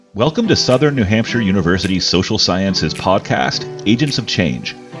Welcome to Southern New Hampshire University's Social Sciences podcast, Agents of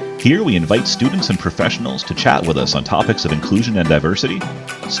Change. Here we invite students and professionals to chat with us on topics of inclusion and diversity,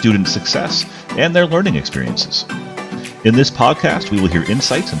 student success, and their learning experiences. In this podcast, we will hear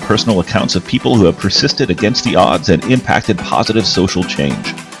insights and personal accounts of people who have persisted against the odds and impacted positive social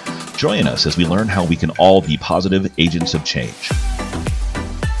change. Join us as we learn how we can all be positive agents of change.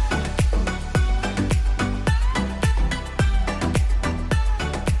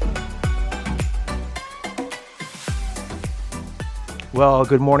 Well,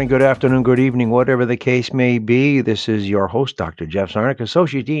 good morning, good afternoon, good evening, whatever the case may be. This is your host, Dr. Jeff Czarnec,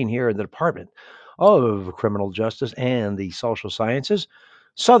 Associate Dean here in the Department of Criminal Justice and the Social Sciences,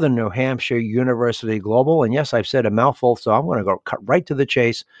 Southern New Hampshire University Global. And yes, I've said a mouthful, so I'm going to go cut right to the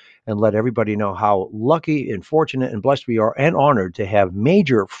chase and let everybody know how lucky and fortunate and blessed we are and honored to have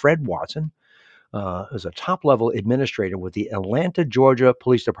Major Fred Watson as a top-level administrator with the Atlanta, Georgia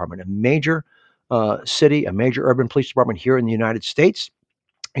Police Department, a major city, a major urban police department here in the United States.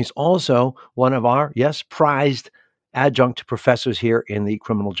 He's also one of our, yes, prized adjunct professors here in the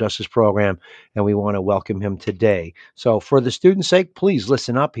criminal justice program, and we want to welcome him today. So for the students' sake, please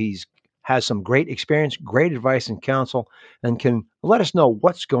listen up. He's has some great experience, great advice and counsel, and can let us know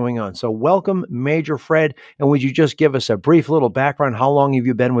what's going on. So welcome, Major Fred, and would you just give us a brief little background? How long have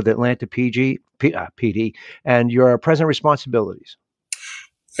you been with Atlanta PD and your present responsibilities?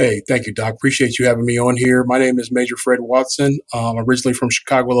 Hey, thank you, Doc. Appreciate you having me on here. My name is Major Fred Watson. I'm originally from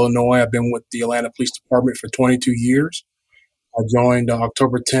Chicago, Illinois. I've been with the Atlanta Police Department for 22 years. I joined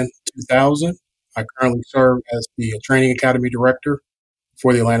October 10th, 2000. I currently serve as the Training Academy Director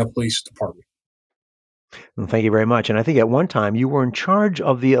for the Atlanta Police Department. Well, thank you very much. And I think at one time you were in charge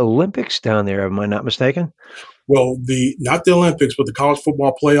of the Olympics down there. Am I not mistaken? Well, not the Olympics, but the college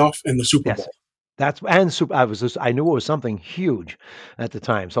football playoff and the Super Bowl. I knew it was something huge at the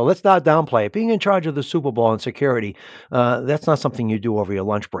time. So let's not downplay it. Being in charge of the Super Bowl and security, that's not something you do over your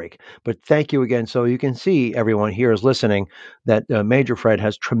lunch break. But thank you again. So you can see everyone here is listening that Major Fred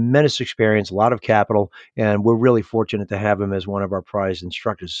has tremendous experience, a lot of capital, and we're really fortunate to have him as one of our prized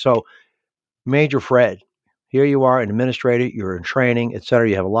instructors. So Major Fred, here you are, an administrator, you're in training, et cetera.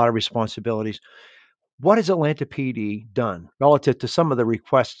 You have a lot of responsibilities. What has Atlanta PD done relative to some of the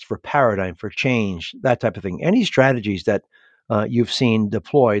requests for paradigm, for change, that type of thing? Any strategies that you've seen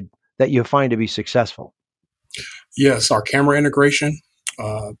deployed that you find to be successful? Yes, our camera integration.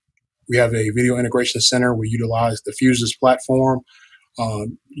 We have a video integration center. We utilize the Fuses platform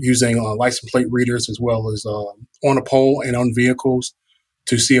using license plate readers as well as on a pole and on vehicles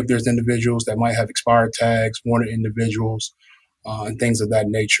to see if there's individuals that might have expired tags, wanted individuals, and things of that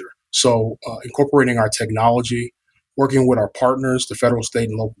nature. So incorporating our technology, working with our partners, the federal, state,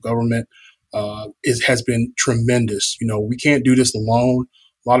 and local government, has been tremendous. You know, we can't do this alone.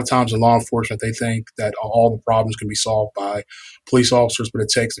 A lot of times in law enforcement, they think that all the problems can be solved by police officers, but it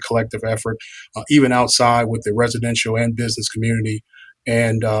takes a collective effort, even outside with the residential and business community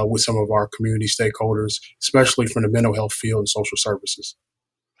and with some of our community stakeholders, especially from the mental health field and social services.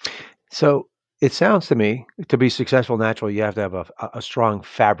 So it sounds to me to be successful naturally, you have to have a strong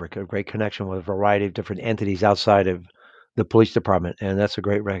fabric, a great connection with a variety of different entities outside of the police department. And that's a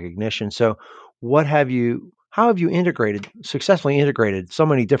great recognition. So how have you successfully integrated so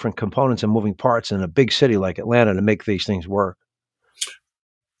many different components and moving parts in a big city like Atlanta to make these things work?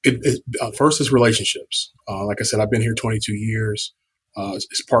 First is relationships. Like I said, I've been here 22 years.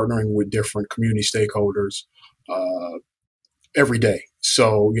 It's partnering with different community stakeholders every day.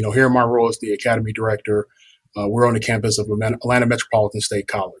 So, you know, here in my role as the Academy Director, we're on the campus of Atlanta Metropolitan State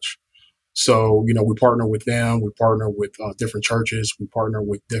College. So, you know, we partner with them. We partner with different churches. We partner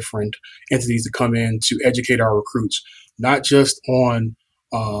with different entities to come in to educate our recruits, not just on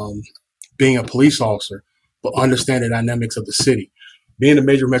being a police officer, but understand the dynamics of the city. Being a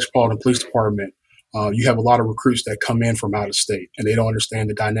major metropolitan police department, you have a lot of recruits that come in from out of state, and they don't understand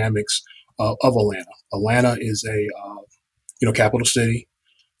the dynamics of Atlanta. Atlanta is a capital city.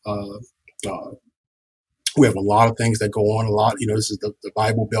 We have a lot of things that go on. This is the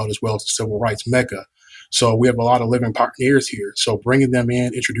Bible Belt as well as the civil rights Mecca. So we have a lot of living pioneers here. So bringing them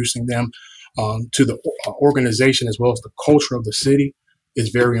in, introducing them to the organization as well as the culture of the city is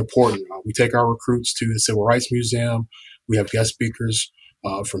very important. We take our recruits to the Civil Rights Museum. We have guest speakers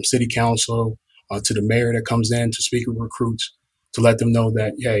from City Council to the mayor that comes in to speak with recruits to let them know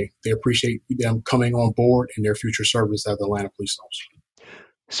that, hey, they appreciate them coming on board in their future service as the Atlanta police officer.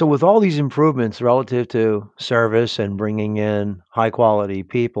 So with all these improvements relative to service and bringing in high quality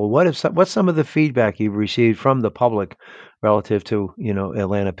people, what's some of the feedback you've received from the public relative to,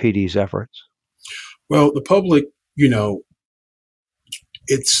 Atlanta PD's efforts? Well, the public,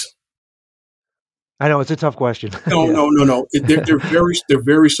 It's I know it's a tough question. no, Yeah. no, no, no. They're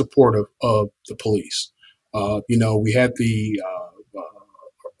very supportive of the police. We had the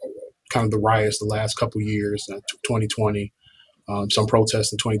kind of the riots the last couple of years, 2020, some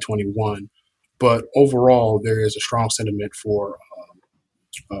protests in 2021, but overall there is a strong sentiment for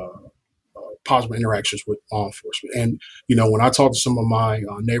positive interactions with law enforcement. And when I talk to some of my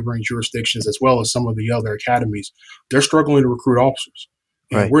neighboring jurisdictions as well as some of the other academies, they're struggling to recruit officers,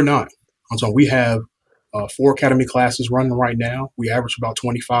 and Right. we're not. And so we have 4 academy classes running right now. We average about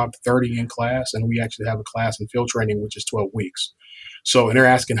 25 to 30 in class, and we actually have a class in field training, which is 12 weeks. So, and they're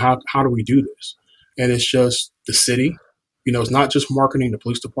asking, how do we do this? And it's just the city. It's not just marketing the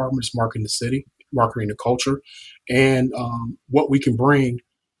police department, it's marketing the city, marketing the culture, and what we can bring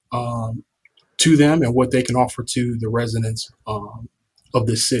um, to them and what they can offer to the residents of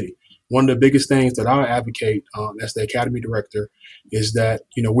this city. One of the biggest things that I advocate as the academy director is that,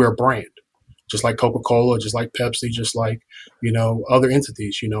 we're a brand, just like Coca-Cola, just like Pepsi, just like, other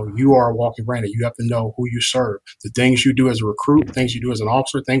entities. You are a walking brand, and you have to know who you serve. The things you do as a recruit, things you do as an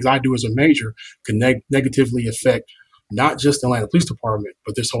officer, things I do as a major can negatively affect not just the Atlanta Police Department,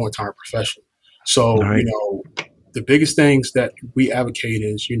 but this whole entire profession. So, Right. the biggest things that we advocate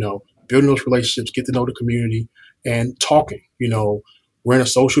is, building those relationships, get to know the community, and talking. We're in a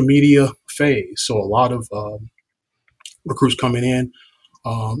social media phase, so a lot of recruits coming in,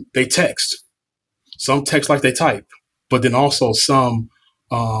 they text. Some text like they type, but then also some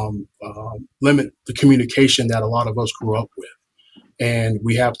limit the communication that a lot of us grew up with. And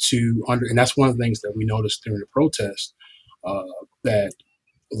we have to and that's one of the things that we noticed during the protest, uh, that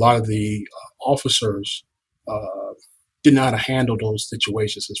a lot of the officers uh, didn't know how to handle those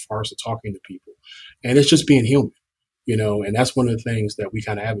situations as far as talking to people. And it's just being human, and that's one of the things that we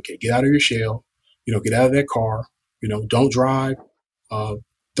kind of advocate. Get out of your shell, get out of that car, don't drive uh,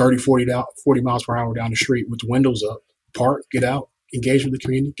 30, 40 miles per hour down the street with the windows up. Park, get out, engage with the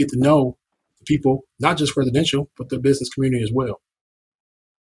community, get to know the people, not just residential, but the business community as well.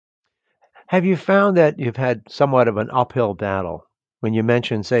 Have you found that you've had somewhat of an uphill battle when you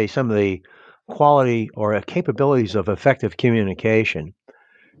mention, say, some of the quality or capabilities of effective communication?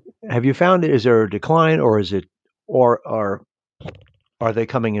 Have you found is there a decline, or is it, or are they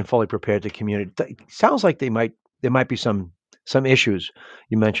coming in fully prepared to communicate? Sounds like there might be some issues.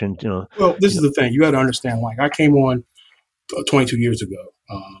 You mentioned, Well, this you is know, the thing. You got to understand, like, I came on 22 years ago,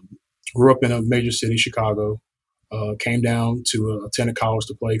 grew up in a major city, Chicago, came down to attend a college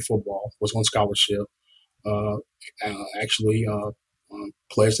to play football, was on scholarship, uh, actually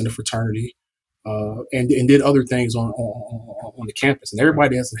pledged in a fraternity, and did other things on the campus. And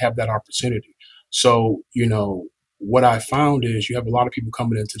everybody doesn't have that opportunity. So, what I found is you have a lot of people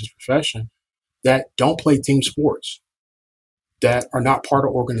coming into this profession that don't play team sports, that are not part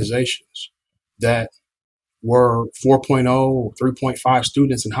of organizations, that were 4.0, 3.5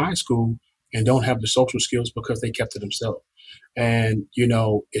 students in high school and don't have the social skills because they kept to themselves. And,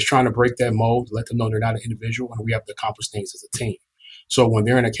 it's trying to break that mold, let them know they're not an individual and we have to accomplish things as a team. So when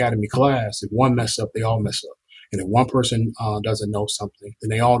they're in academy class, if one mess up, they all mess up. And if one person doesn't know something, then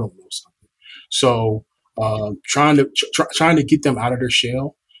they all don't know something. So trying to get them out of their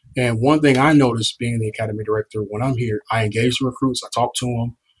shell. And one thing I noticed being the academy director, when I'm here, I engage the recruits, I talk to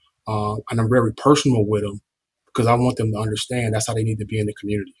them, and I'm very personal with them because I want them to understand that's how they need to be in the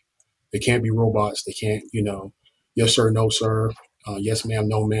community. They can't be robots. They can't, yes sir, no sir, yes ma'am,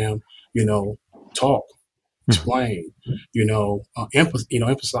 no ma'am. Talk, Mhm. explain. Empathy.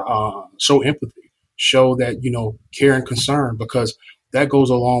 Emphasize, show empathy, show that care and concern because that goes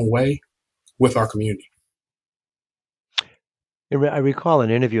a long way with our community. I recall an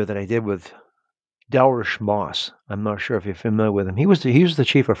interview that I did with Delrish Moss. I'm not sure if you're familiar with him. He was the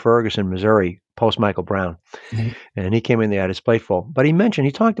chief of Ferguson, Missouri, post Michael Brown, Mhm. and he came in there at his plate full. But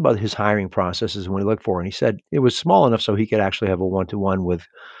he talked about his hiring processes and what he looked for, and he said it was small enough so he could actually have a one-to-one with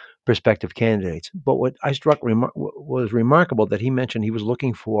prospective candidates. But what I struck was remarkable that he mentioned he was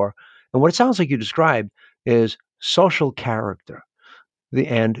looking for, and what it sounds like you described is social character.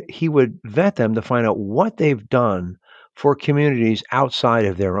 And he would vet them to find out what they've done for communities outside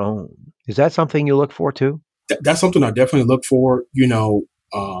of their own. Is that something you look for too? That's something I definitely look for.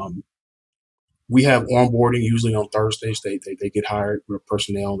 Um, we have onboarding usually on Thursdays. They get hired with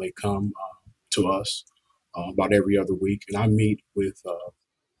personnel. They come to us about every other week, and I meet with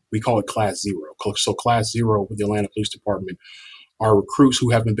we call it Class Zero. So Class Zero with the Atlanta Police Department are recruits who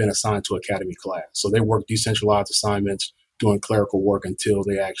haven't been assigned to academy class. So they work decentralized assignments, doing clerical work until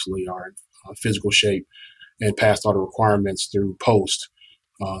they actually are in physical shape and passed all the requirements through post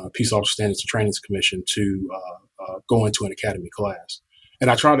Peace Officer Standards and Trainings Commission to go into an academy class.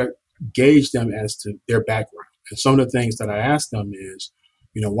 And I try to gauge them as to their background. And some of the things that I ask them is,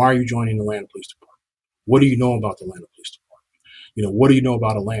 why are you joining the Atlanta Police Department? What do you know about the Atlanta Police Department? What do you know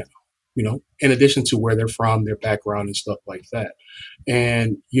about Atlanta? In addition to where they're from, their background and stuff like that.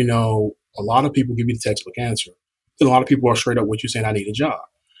 And, a lot of people give you the textbook answer. And a lot of people are straight up with you saying, I need a job.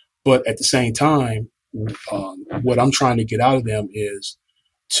 But at the same time, what I'm trying to get out of them is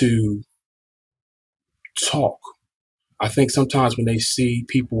to talk. I think sometimes when they see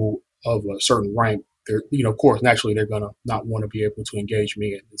people of a certain rank, they're, of course, naturally, they're going to not want to be able to engage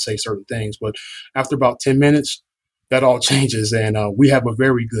me and say certain things. But after about 10 minutes, that all changes, and we have a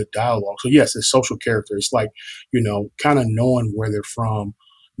very good dialogue. So yes, it's social character. It's like, kind of knowing where they're from,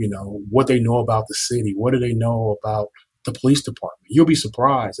 what they know about the city. What do they know about the police department? You'll be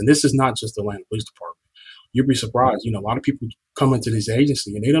surprised. And this is not just the Atlanta Police Department. You'll be surprised. A lot of people come into this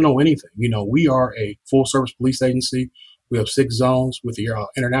agency and they don't know anything. We are a full service police agency. We have 6 zones with the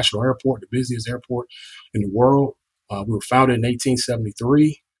international airport, the busiest airport in the world. We were founded in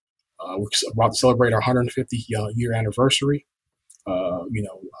 1873. We're about to celebrate our 150 year anniversary.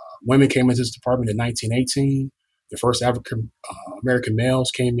 Women came into this department in 1918. The first African American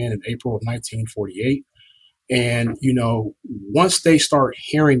males came in April of 1948. And, once they start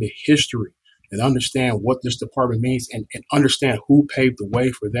hearing the history and understand what this department means and understand who paved the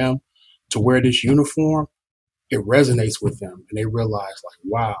way for them to wear this uniform, it resonates with them. And they realize, like,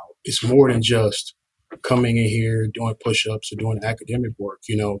 wow, it's more than just coming in here, doing push-ups or doing academic work.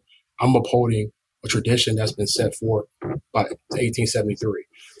 I'm upholding a tradition that's been set forth by 1873.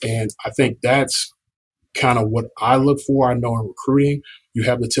 And I think that's kind of what I look for. I know in recruiting, you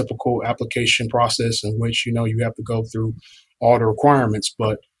have the typical application process in which, you have to go through all the requirements.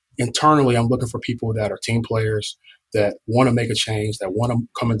 But internally, I'm looking for people that are team players, that want to make a change, that want to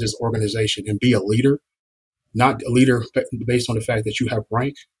come into this organization and be a leader, not a leader based on the fact that you have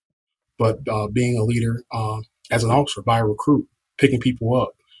rank, but being a leader as an officer, by a recruit, picking people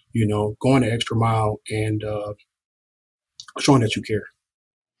up, going the extra mile and showing that you care.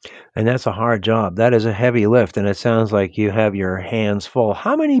 And that's a hard job. That is a heavy lift, and it sounds like you have your hands full.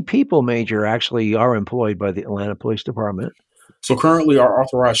 How many people, Major, actually are employed by the Atlanta Police Department? So currently our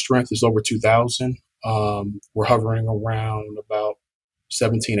authorized strength is over 2,000. We're hovering around about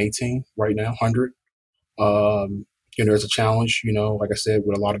 17, 18 right now, 100. There's a challenge, like I said,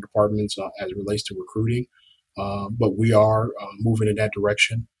 with a lot of departments as it relates to recruiting. But we are moving in that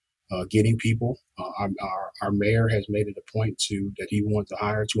direction, getting people. Our mayor has made it a point that he wants to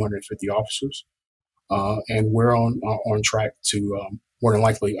hire 250 officers. And we're on track to more than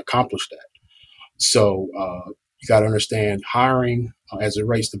likely accomplish that. So you got to understand, hiring as it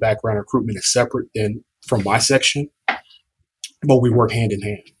relates to background recruitment is separate than from my section, but we work hand in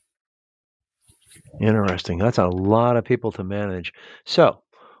hand. Interesting. That's a lot of people to manage. So,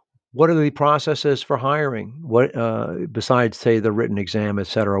 what are the processes for hiring? What besides, say, the written exam, et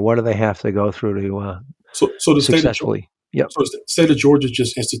cetera? What do they have to go through to So the successfully? So the state of Georgia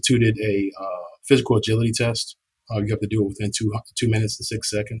just instituted a physical agility test. You have to do it within 2 minutes and 6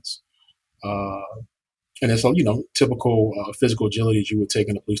 seconds. And it's, typical physical agility you would take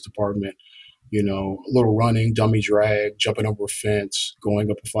in the police department. A little running, dummy drag, jumping over a fence, going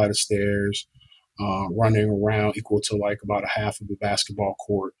up a flight of stairs, running around equal to like about a half of a basketball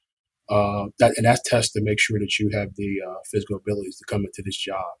court. That's test to make sure that you have the physical abilities to come into this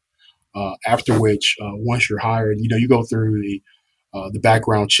job. After which, once you're hired, you go through the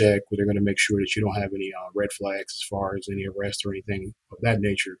background check where they're going to make sure that you don't have any red flags as far as any arrest or anything of that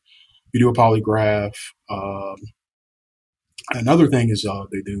nature. You do a polygraph. Another thing is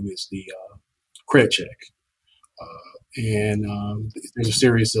they do is the credit check. And there's a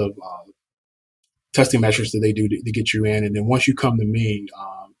series of testing measures that they do to get you in. And then once you come to me,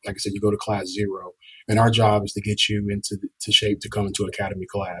 like I said, you go to class 0. And our job is to get you into shape to come into academy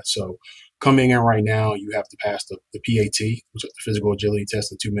class. So coming in right now, you have to pass the PAT, which is the physical agility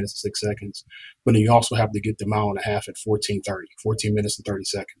test in 2 minutes and 6 seconds. But then you also have to get the mile and a half at 14 minutes and 30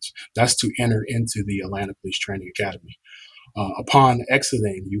 seconds. That's to enter into the Atlanta Police Training Academy. Upon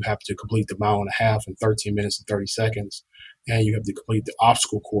exiting, you have to complete the mile and a half in 13 minutes and 30 seconds. And you have to complete the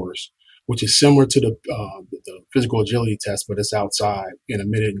obstacle course, which is similar to the physical agility test, but it's outside in 1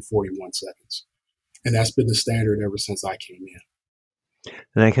 minute and 41 seconds. And that's been the standard ever since I came in.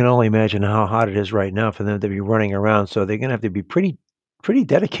 And I can only imagine how hot it is right now for them to be running around. So they're going to have to be pretty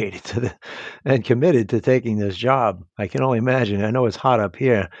dedicated to and committed to taking this job. I can only imagine. I know it's hot up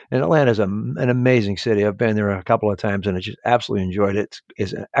here, and Atlanta's an amazing city. I've been there a couple of times, and I just absolutely enjoyed it.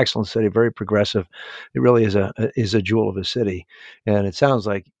 It's an excellent city, very progressive. It really is a jewel of a city, and it sounds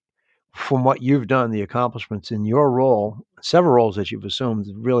like from what you've done, the accomplishments in your role, several roles that you've assumed,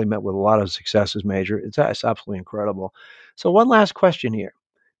 really met with a lot of successes, Major. It's absolutely incredible. So, one last question here.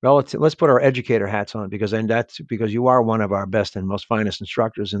 Relative, let's put our educator hats on and that's because you are one of our best and most finest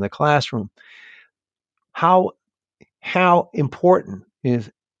instructors in the classroom. How how important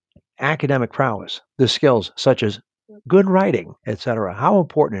is academic prowess, the skills such as good writing, etc.? How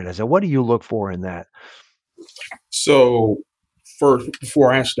important it is, and what do you look for in that? So, first,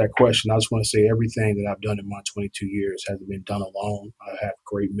 before I answer that question, I just want to say everything that I've done in my 22 years hasn't been done alone. I have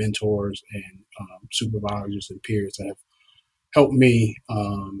great mentors and supervisors and peers that have helped me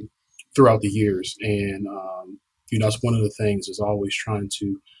throughout the years. And, that's one of the things is always trying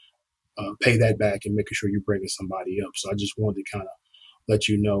to pay that back and making sure you're bringing somebody up. So I just wanted to kind of let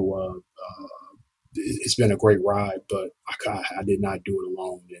you know it's been a great ride, but I did not do it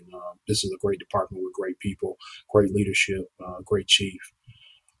alone. And this is a great department with great people, great leadership, great chief.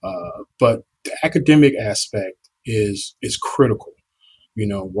 But the academic aspect is critical.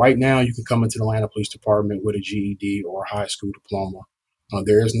 Right now you can come into the Atlanta Police Department with a GED or a high school diploma.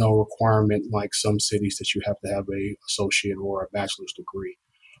 There is no requirement like some cities that you have to have a associate or a bachelor's degree.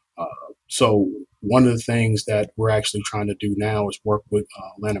 So one of the things that we're actually trying to do now is work with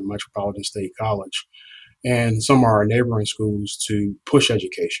Atlanta Metropolitan State College and some of our neighboring schools to push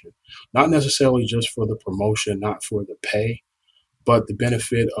education, not necessarily just for the promotion, not for the pay, but the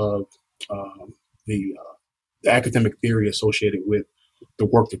benefit of the academic theory associated with the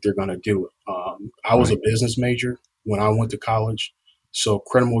work that they're going to do. I was a business major when I went to college, so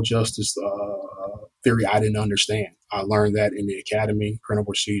criminal justice theory I didn't understand. I learned that in the academy, criminal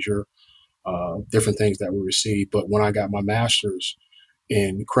procedure, different things that we received. But when I got my master's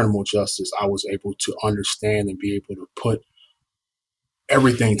in criminal justice, I was able to understand and be able to put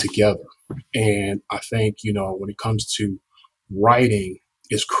everything together. And I think, when it comes to writing,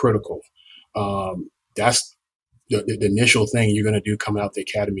 is critical. That's the initial thing you're going to do coming out the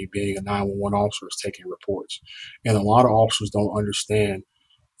academy being a 911 officer is taking reports. And a lot of officers don't understand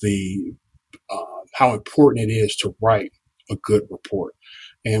the how important it is to write a good report.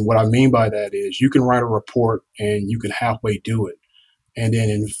 And what I mean by that is you can write a report and you can halfway do it. And then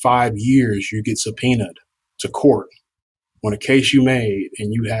in 5 years, you get subpoenaed to court on a case you made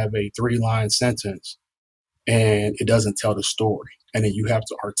and you have a 3-line sentence and it doesn't tell the story. And then you have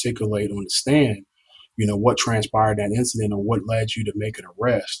to articulate on the stand, what transpired in that incident and what led you to make an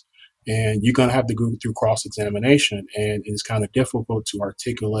arrest. And you're going to have to go through cross-examination. And it's kind of difficult to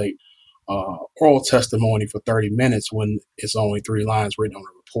articulate oral testimony for 30 minutes when it's only 3 lines written on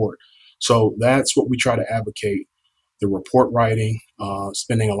a report. So that's what we try to advocate, the report writing,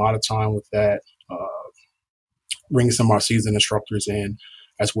 spending a lot of time with that, bringing some of our seasoned instructors in,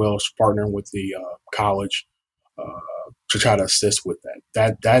 as well as partnering with the college to try to assist with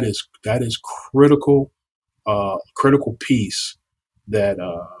that. That is critical piece that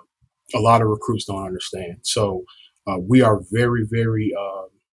a lot of recruits don't understand. So we are very, very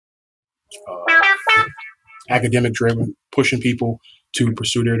academic driven, pushing people to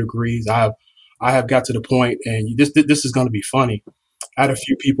pursue their degrees. I have got to the point, and this is going to be funny. I had a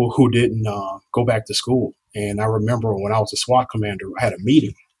few people who didn't go back to school, and I remember when I was a SWAT commander, I had a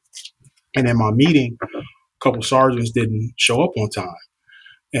meeting, and in my meeting, a couple sergeants didn't show up on time,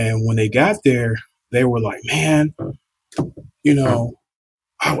 and when they got there, they were like, "Man,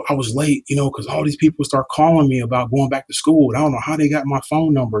 I was late, because all these people start calling me about going back to school. And I don't know how they got my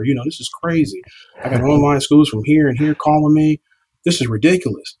phone number. This is crazy. I got online schools from here and here calling me. This is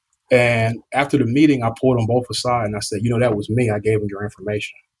ridiculous." And after the meeting, I pulled them both aside and I said, that was me. I gave them your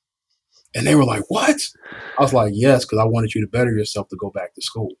information. And they were like, "What?" I was like, "Yes, because I wanted you to better yourself to go back to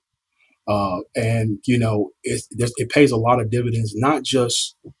school." And it pays a lot of dividends, not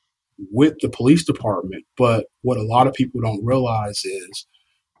just with the police department, but what a lot of people don't realize is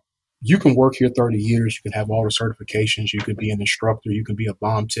you can work here 30 years. You can have all the certifications. You could be an instructor. You can be a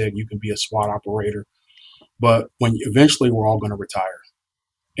bomb tech. You can be a SWAT operator. But eventually we're all going to retire.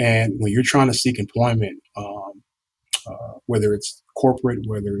 And when you're trying to seek employment, whether it's corporate,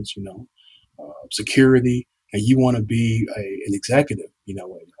 whether it's, security, and you want to be an executive, a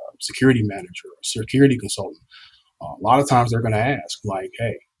security manager, a security consultant, a lot of times they're going to ask like,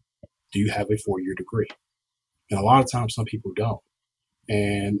 "Hey, do you have a 4-year degree?" And a lot of times some people don't.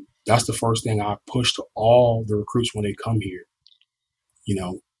 And that's the first thing I push to all the recruits when they come here.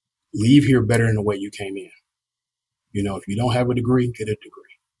 Leave here better than the way you came in. If you don't have a degree, get a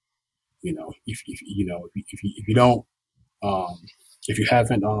degree. If you don't, if you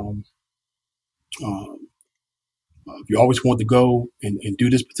haven't, if you always want to go and do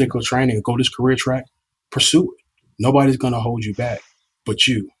this particular training and go this career track, pursue it. Nobody's going to hold you back but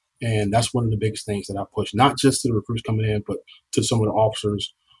you. And that's one of the biggest things that I push, not just to the recruits coming in, but to some of the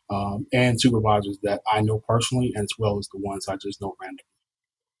officers and supervisors that I know personally, as well as the ones I just know randomly.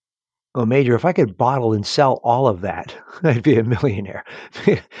 Well, Major, if I could bottle and sell all of that, I'd be a millionaire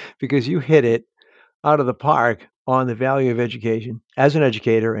because you hit it out of the park on the value of education as an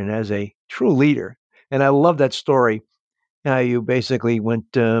educator and as a true leader. And I love that story. How you basically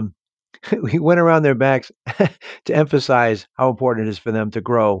went we went around their backs to emphasize how important it is for them to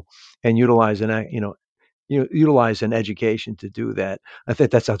grow and utilize utilize an education to do that. I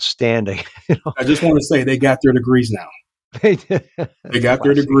think that's outstanding. I just want to say they got their degrees now. They did. They got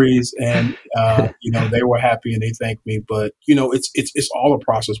their degrees, and they were happy and they thanked me. But it's all a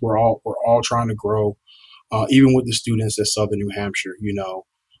process. We're all trying to grow, even with the students at Southern New Hampshire.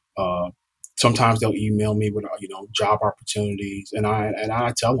 Sometimes they'll email me with job opportunities, and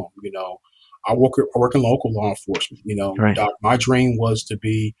I tell them, I work in local law enforcement. Right. My dream was to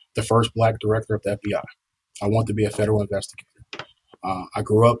be the first Black director of the FBI. I want to be a federal investigator. I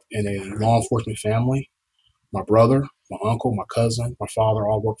grew up in a law enforcement family. My brother, my uncle, my cousin, my father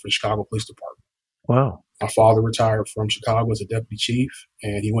all worked for the Chicago Police Department. Wow. My father retired from Chicago as a deputy chief,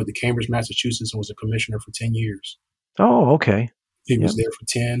 and he went to Cambridge, Massachusetts, and was a commissioner for 10 years. Oh, okay. He was there for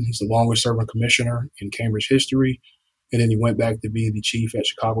 10. He's the longest serving commissioner in Cambridge history. And then he went back to be the chief at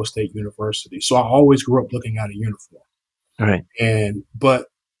Chicago State University. So I always grew up looking at a uniform. All right. But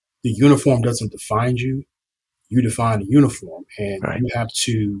the uniform doesn't define you. You define the uniform, and Right. you have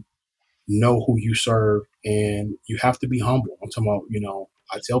to know who you serve, and you have to be humble. I'm talking about,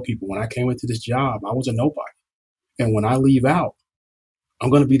 I tell people when I came into this job, I was a nobody. And when I leave out, I'm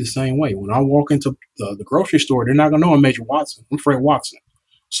going to be the same way. When I walk into the grocery store, they're not going to know I'm Major Watson. I'm Fred Watson.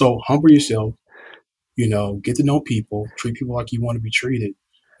 So humble yourself, get to know people, treat people like you want to be treated.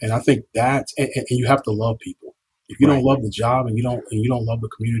 And I think and you have to love people. If you don't love the job and you don't love the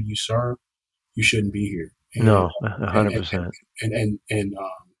community you serve, you shouldn't be here. And, No, 100%.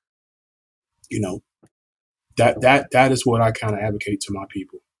 That is what I kind of advocate to my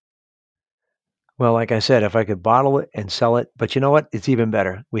people. Well, like I said, if I could bottle it and sell it, but you know what? It's even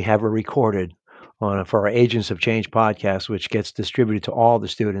better. We have it recorded for our Agents of Change podcast, which gets distributed to all the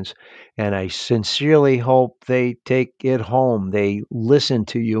students. And I sincerely hope they take it home. They listen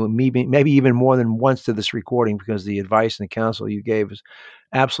to you, and maybe even more than once to this recording, because the advice and the counsel you gave is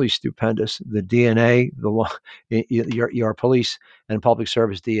absolutely stupendous. The DNA, the law, your police and public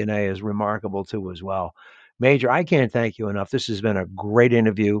service DNA is remarkable too as well. Major, I can't thank you enough. This has been a great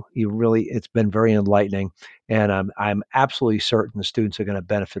interview. It's been very enlightening, and I'm absolutely certain the students are going to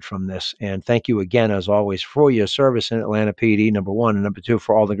benefit from this. And thank you again, as always, for your service in Atlanta PD, number one, and number two,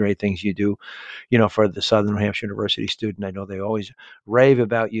 for all the great things you do, for the Southern New Hampshire University student. I know they always rave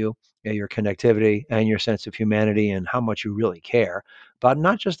about you, your connectivity and your sense of humanity, and how much you really care about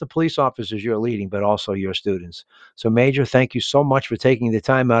not just the police officers you're leading, but also your students. So, Major, thank you so much for taking the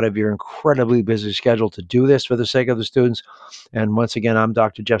time out of your incredibly busy schedule to do this for the sake of the students. And once again, I'm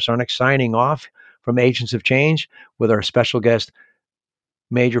Dr. Jeff Czarnec, signing off from Agents of Change with our special guest,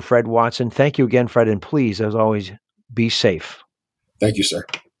 Major Fred Watson. Thank you again, Fred, and please, as always, be safe. Thank you, sir.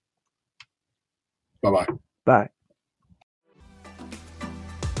 Bye-bye. Bye.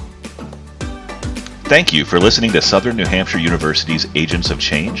 Thank you for listening to Southern New Hampshire University's Agents of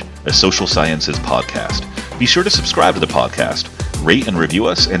Change, a social sciences podcast. Be sure to subscribe to the podcast, rate and review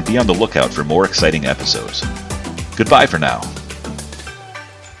us, and be on the lookout for more exciting episodes. Goodbye for now.